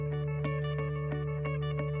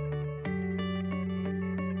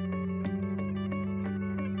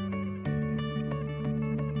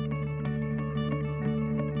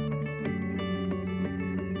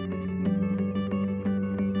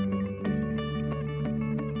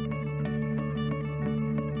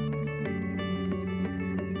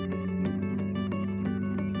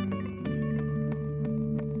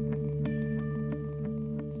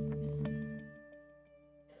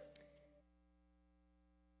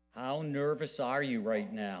How nervous are you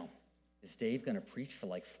right now? Is Dave going to preach for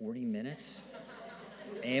like 40 minutes?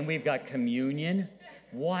 And we've got communion.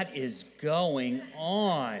 What is going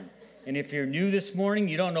on? And if you're new this morning,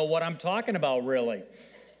 you don't know what I'm talking about, really.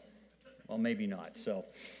 Well, maybe not. So,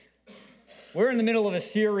 we're in the middle of a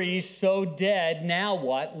series, So Dead, Now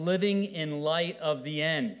What? Living in Light of the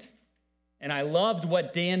End. And I loved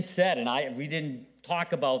what Dan said, and we didn't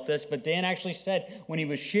talk about this, but Dan actually said when he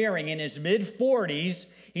was sharing in his mid-40s,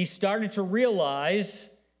 he started to realize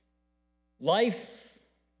life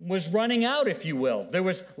was running out, if you will. There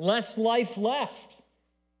was less life left.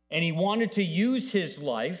 And he wanted to use his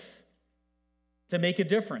life to make a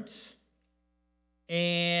difference.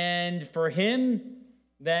 And for him,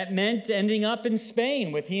 that meant ending up in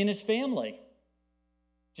Spain with he and his family.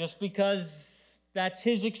 Just because that's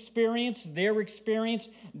his experience, their experience,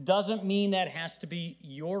 doesn't mean that has to be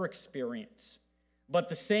your experience. But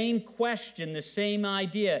the same question, the same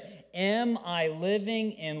idea, am I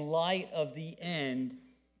living in light of the end,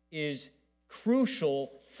 is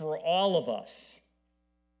crucial for all of us.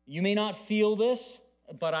 You may not feel this,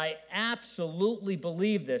 but I absolutely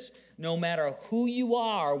believe this. No matter who you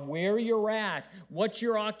are, where you're at, what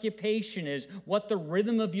your occupation is, what the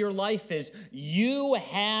rhythm of your life is, you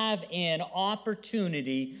have an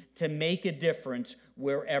opportunity to make a difference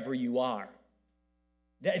wherever you are.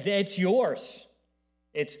 It's yours.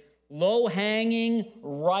 It's low-hanging,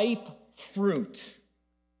 ripe fruit.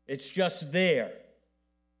 It's just there.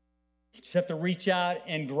 You just have to reach out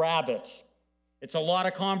and grab it. It's a lot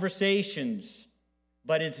of conversations,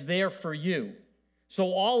 but it's there for you.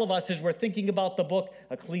 So all of us, as we're thinking about the book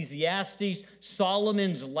Ecclesiastes,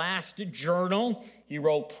 Solomon's last journal, he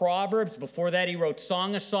wrote Proverbs. Before that, he wrote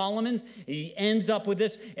Song of Solomon. He ends up with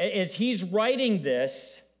this. As he's writing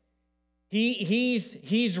this,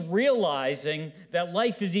 he's realizing that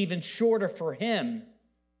life is even shorter for him.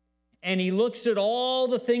 And he looks at all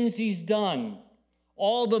the things he's done,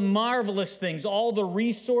 all the marvelous things, all the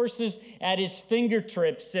resources at his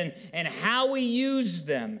fingertips, and how he used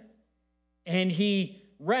them. And he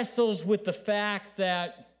wrestles with the fact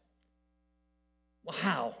that,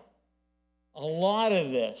 wow, a lot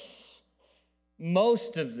of this,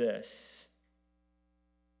 most of this,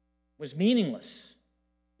 was meaningless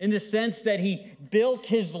in the sense that he built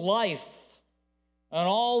his life on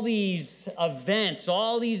all these events,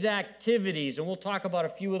 all these activities, and we'll talk about a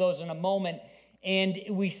few of those in a moment. And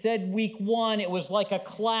we said week one, it was like a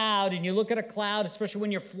cloud, and you look at a cloud, especially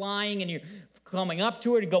when you're flying and you're coming up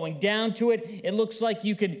to it or going down to it, it looks like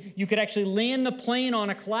you could actually land the plane on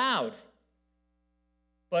a cloud.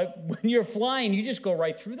 But when you're flying, you just go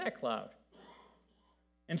right through that cloud.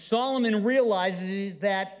 And Solomon realizes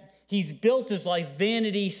that he's built his life,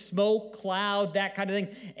 vanity, smoke, cloud, that kind of thing.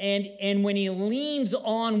 And when he leans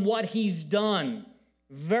on what he's done,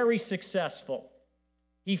 very successful,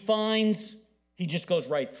 he finds he just goes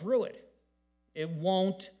right through it. It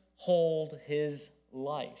won't hold his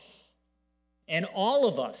life. And all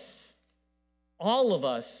of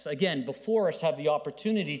us, again, before us have the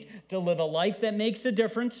opportunity to live a life that makes a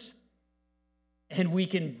difference, and we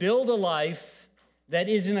can build a life that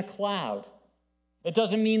isn't a cloud. It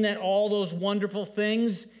doesn't mean that all those wonderful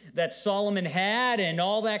things that Solomon had and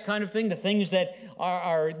all that kind of thing, the things that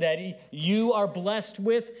that you are blessed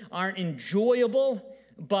with, aren't enjoyable.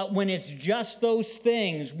 But when it's just those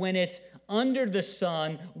things, when it's under the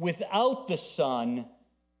sun, without the sun,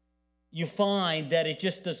 you find that it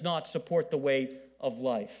just does not support the way of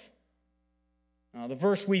life. Now, the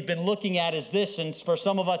verse we've been looking at is this, and for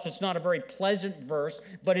some of us it's not a very pleasant verse,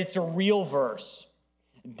 but it's a real verse.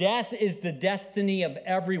 Death is the destiny of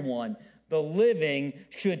everyone. The living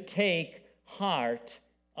should take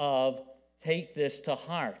this to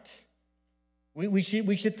heart. We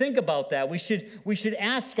should think about that. We should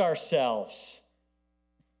ask ourselves,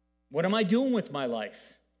 what am I doing with my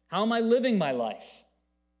life? How am I living my life?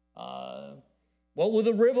 What were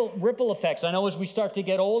the ripple effects? I know as we start to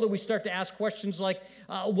get older, we start to ask questions like,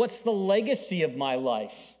 what's the legacy of my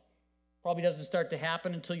life? Probably doesn't start to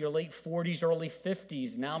happen until your late 40s, early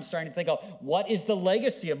 50s. Now I'm starting to think, what is the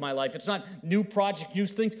legacy of my life? It's not new projects, new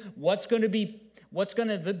things. What's going to be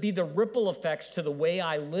the ripple effects to the way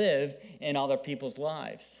I live in other people's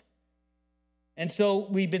lives? And so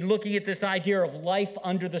we've been looking at this idea of life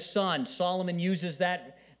under the sun. Solomon uses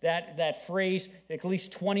that phrase at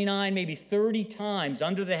least 29, maybe 30 times,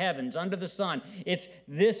 under the heavens, under the sun. It's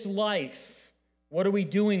this life. What are we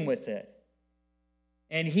doing with it?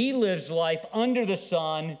 And he lives life under the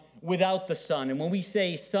sun, without the sun. And when we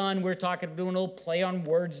say sun, we're doing a little play on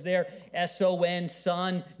words there. S-O-N,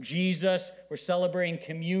 Son, Jesus. We're celebrating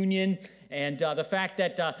communion. and the fact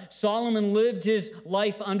that Solomon lived his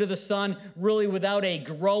life under the sun really without a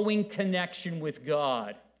growing connection with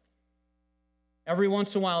God. Every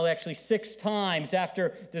once in a while, actually 6 times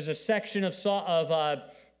after there's a section of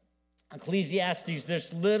Ecclesiastes, there's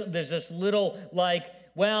this little like,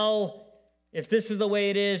 well, if this is the way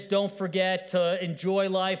it is, don't forget to enjoy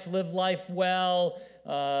life, live life well.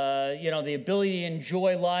 The ability to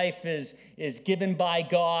enjoy life is given by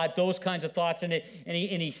God, those kinds of thoughts. And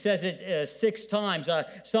he says it 6 times.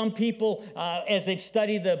 Some people, as they've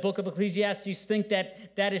studied the book of Ecclesiastes, think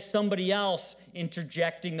that is somebody else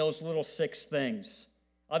interjecting those little 6 things.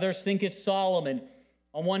 Others think it's Solomon.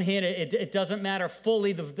 On one hand, it doesn't matter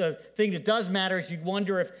fully. The thing that does matter is you'd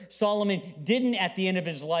wonder if Solomon didn't, at the end of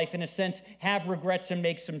his life, in a sense, have regrets and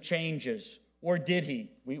make some changes. Or did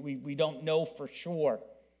he? We don't know for sure.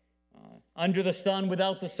 Under the sun,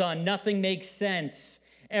 without the sun, nothing makes sense.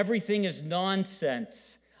 Everything is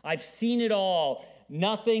nonsense. I've seen it all.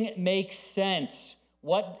 Nothing makes sense.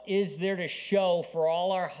 What is there to show for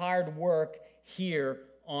all our hard work here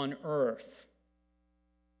on earth?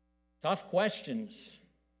 Tough questions.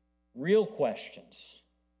 Real questions.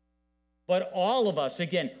 But all of us,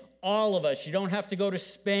 again, all of us, you don't have to go to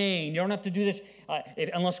Spain. You don't have to do this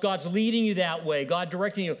unless God's leading you that way, God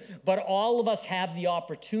directing you. But all of us have the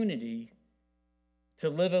opportunity to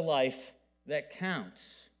live a life that counts.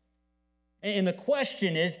 And the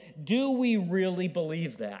question is, do we really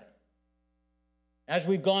believe that? As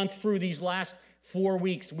we've gone through these last 4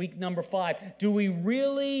 weeks, week number 5, do we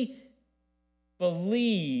really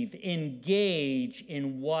believe, engage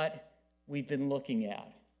in what we've been looking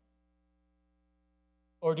at?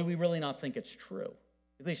 Or do we really not think it's true?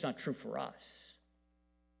 At least not true for us.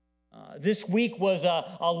 This week was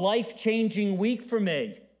a life-changing week for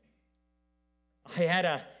me.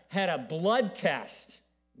 I had a blood test.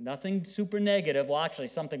 Nothing super negative. Well, actually,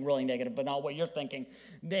 something really negative, but not what you're thinking.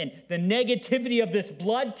 Then the negativity of this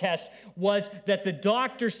blood test was that the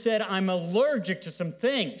doctor said I'm allergic to some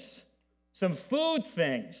things, some food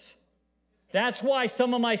things. That's why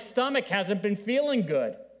some of my stomach hasn't been feeling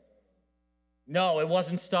good. No, it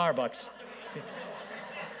wasn't Starbucks.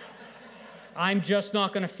 I'm just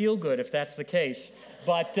not going to feel good if that's the case.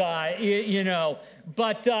 But, and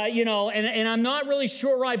I'm not really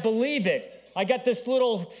sure I believe it. I got this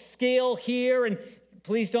little scale here, and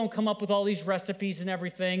please don't come up with all these recipes and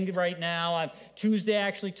everything right now. Tuesday, I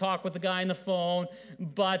actually talked with the guy on the phone.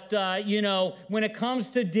 But, when it comes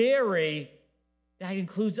to dairy, that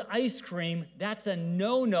includes ice cream. That's a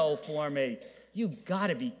no-no for me. You got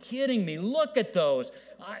to be kidding me. Look at those.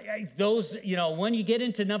 Those, when you get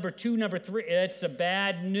into number 2, number 3, it's a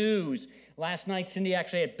bad news. Last night, Cindy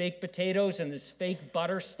actually had baked potatoes and this fake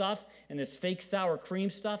butter stuff and this fake sour cream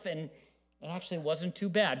stuff, and it actually wasn't too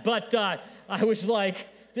bad. But I was like,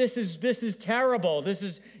 this is terrible. This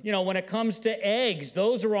is, when it comes to eggs,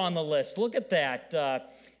 those are on the list. Look at that.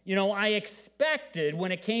 I expected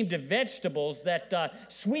when it came to vegetables that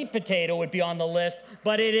sweet potato would be on the list,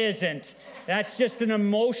 but it isn't. That's just an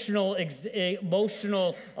emotional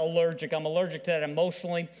allergic. I'm allergic to that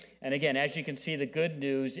emotionally. And again, as you can see, the good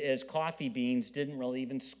news is coffee beans didn't really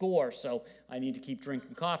even score, so I need to keep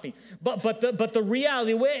drinking coffee. But the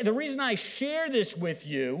reality, the reason I share this with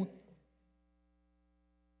you,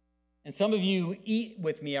 and some of you eat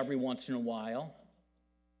with me every once in a while,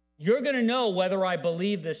 you're going to know whether I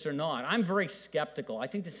believe this or not. I'm very skeptical. I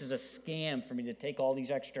think this is a scam for me to take all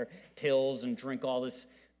these extra pills and drink all this,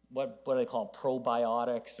 what do they call it,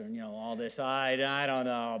 probiotics, or all this. I don't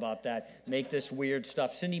know about that. Make this weird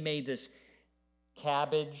stuff. Cindy made this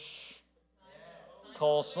cabbage,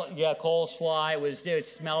 coleslaw. It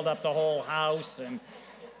smelled up the whole house, and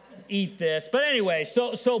eat this. But anyway,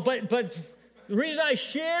 but the reason I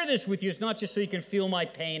share this with you is not just so you can feel my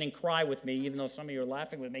pain and cry with me, even though some of you are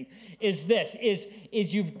laughing with me, is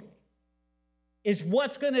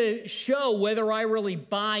what's going to show whether I really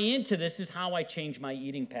buy into this is how I change my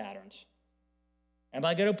eating patterns. Am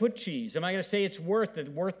I going to put cheese? Am I going to say it's worth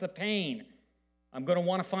the pain? I'm going to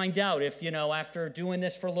want to find out if, after doing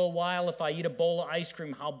this for a little while, if I eat a bowl of ice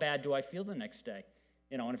cream, how bad do I feel the next day?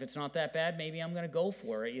 And if it's not that bad, maybe I'm going to go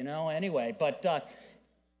for it, anyway.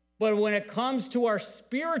 But when it comes to our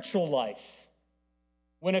spiritual life,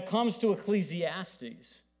 when it comes to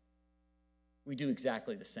Ecclesiastes, we do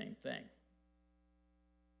exactly the same thing.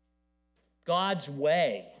 God's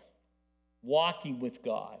way, walking with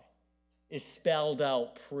God, is spelled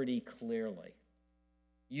out pretty clearly.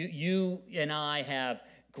 You and I have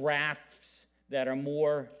graphs that are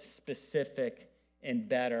more specific and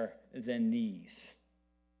better than these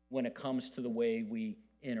when it comes to the way we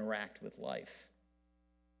interact with life.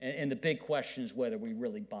 And the big question is whether we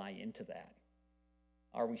really buy into that.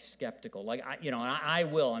 Are we skeptical? Like, I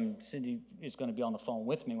will. Cindy is going to be on the phone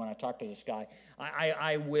with me when I talk to this guy.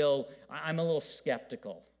 I'm a little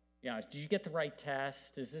skeptical. Did you get the right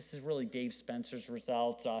test? Is this really Dave Spencer's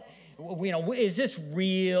results? Is this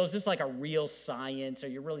real? Is this like a real science? Are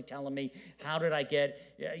you really telling me how did I get,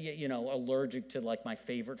 allergic to like my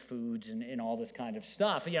favorite foods and all this kind of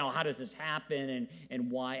stuff? How does this happen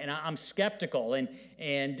and why? And I'm skeptical and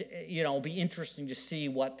it'll be interesting to see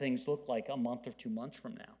what things look like a month or 2 months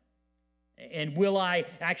from now. And will I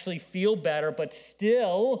actually feel better, but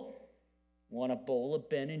still want a bowl of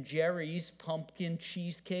Ben & Jerry's pumpkin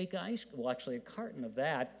cheesecake ice cream? Well, actually a carton of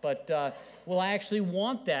that, but will I actually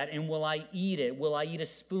want that, and will I eat it? Will I eat a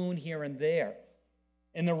spoon here and there?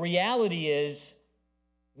 And the reality is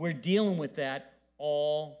we're dealing with that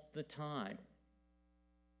all the time.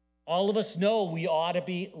 All of us know we ought to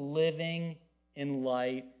be living in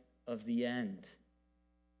light of the end.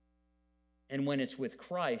 And when it's with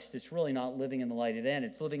Christ, it's really not living in the light of the end.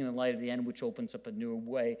 It's living in the light of the end, which opens up a new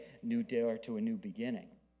way, new door to a new beginning.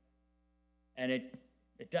 And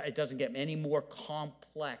it doesn't get any more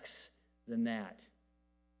complex than that.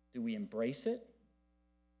 Do we embrace it?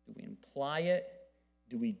 Do we imply it?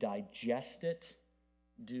 Do we digest it?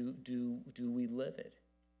 Do we live it?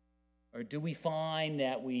 Or do we find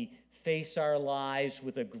that we face our lives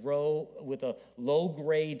with a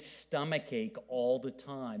low-grade stomachache all the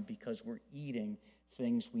time because we're eating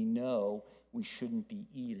things we know we shouldn't be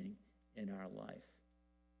eating in our life?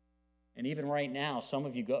 And even right now, some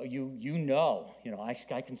of you go,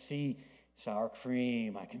 I can see sour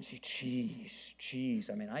cream, I can see cheese.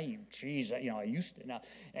 I mean, I eat cheese, I used to now,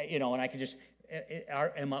 and I can just,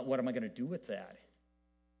 what am I going to do with that?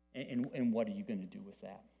 And what are you going to do with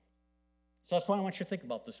that? So that's what I want you to think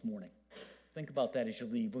about this morning. Think about that as you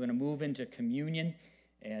leave. We're going to move into communion,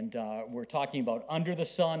 and we're talking about under the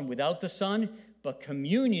sun, without the sun, but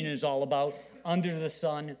communion is all about under the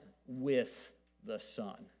sun, with the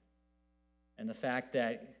sun. And the fact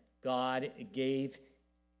that God gave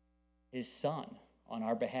his son on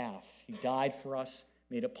our behalf. He died for us,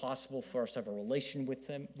 made it possible for us to have a relation with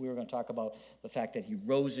him. We were going to talk about the fact that he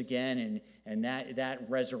rose again, and that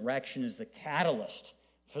resurrection is the catalyst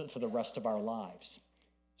for the rest of our lives.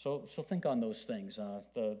 So think on those things.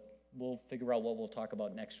 We'll figure out what we'll talk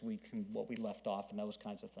about next week and what we left off and those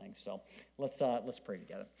kinds of things. So let's pray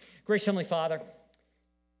together. Gracious Heavenly Father,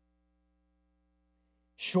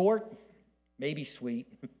 short, maybe sweet,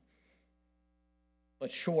 but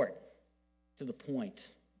short, to the point.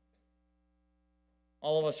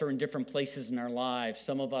 All of us are in different places in our lives.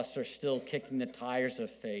 Some of us are still kicking the tires of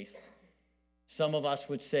faith. Some of us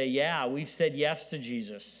would say, yeah, we've said yes to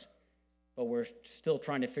Jesus, but we're still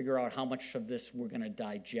trying to figure out how much of this we're going to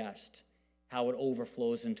digest, how it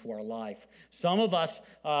overflows into our life. Some of us,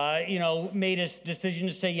 made a decision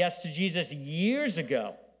to say yes to Jesus years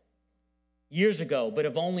ago, but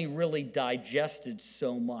have only really digested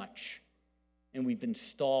so much. And we've been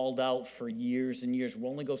stalled out for years and years.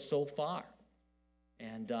 We'll only go so far.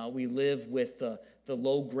 And we live with the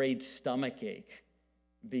low-grade stomachache,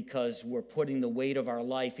 because we're putting the weight of our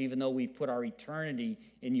life, even though we've put our eternity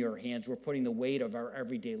in your hands, we're putting the weight of our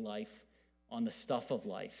everyday life on the stuff of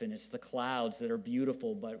life. And it's the clouds that are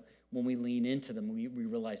beautiful, but when we lean into them, we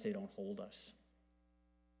realize they don't hold us.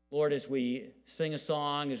 Lord, as we sing a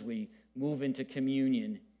song, as we move into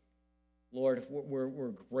communion, Lord,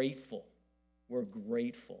 we're grateful. We're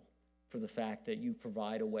grateful for the fact that you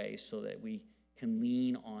provide a way so that we can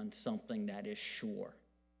lean on something that is sure,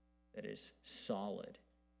 that is solid,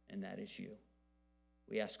 and that is you.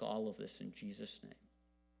 We ask all of this in Jesus' name.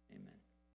 Amen.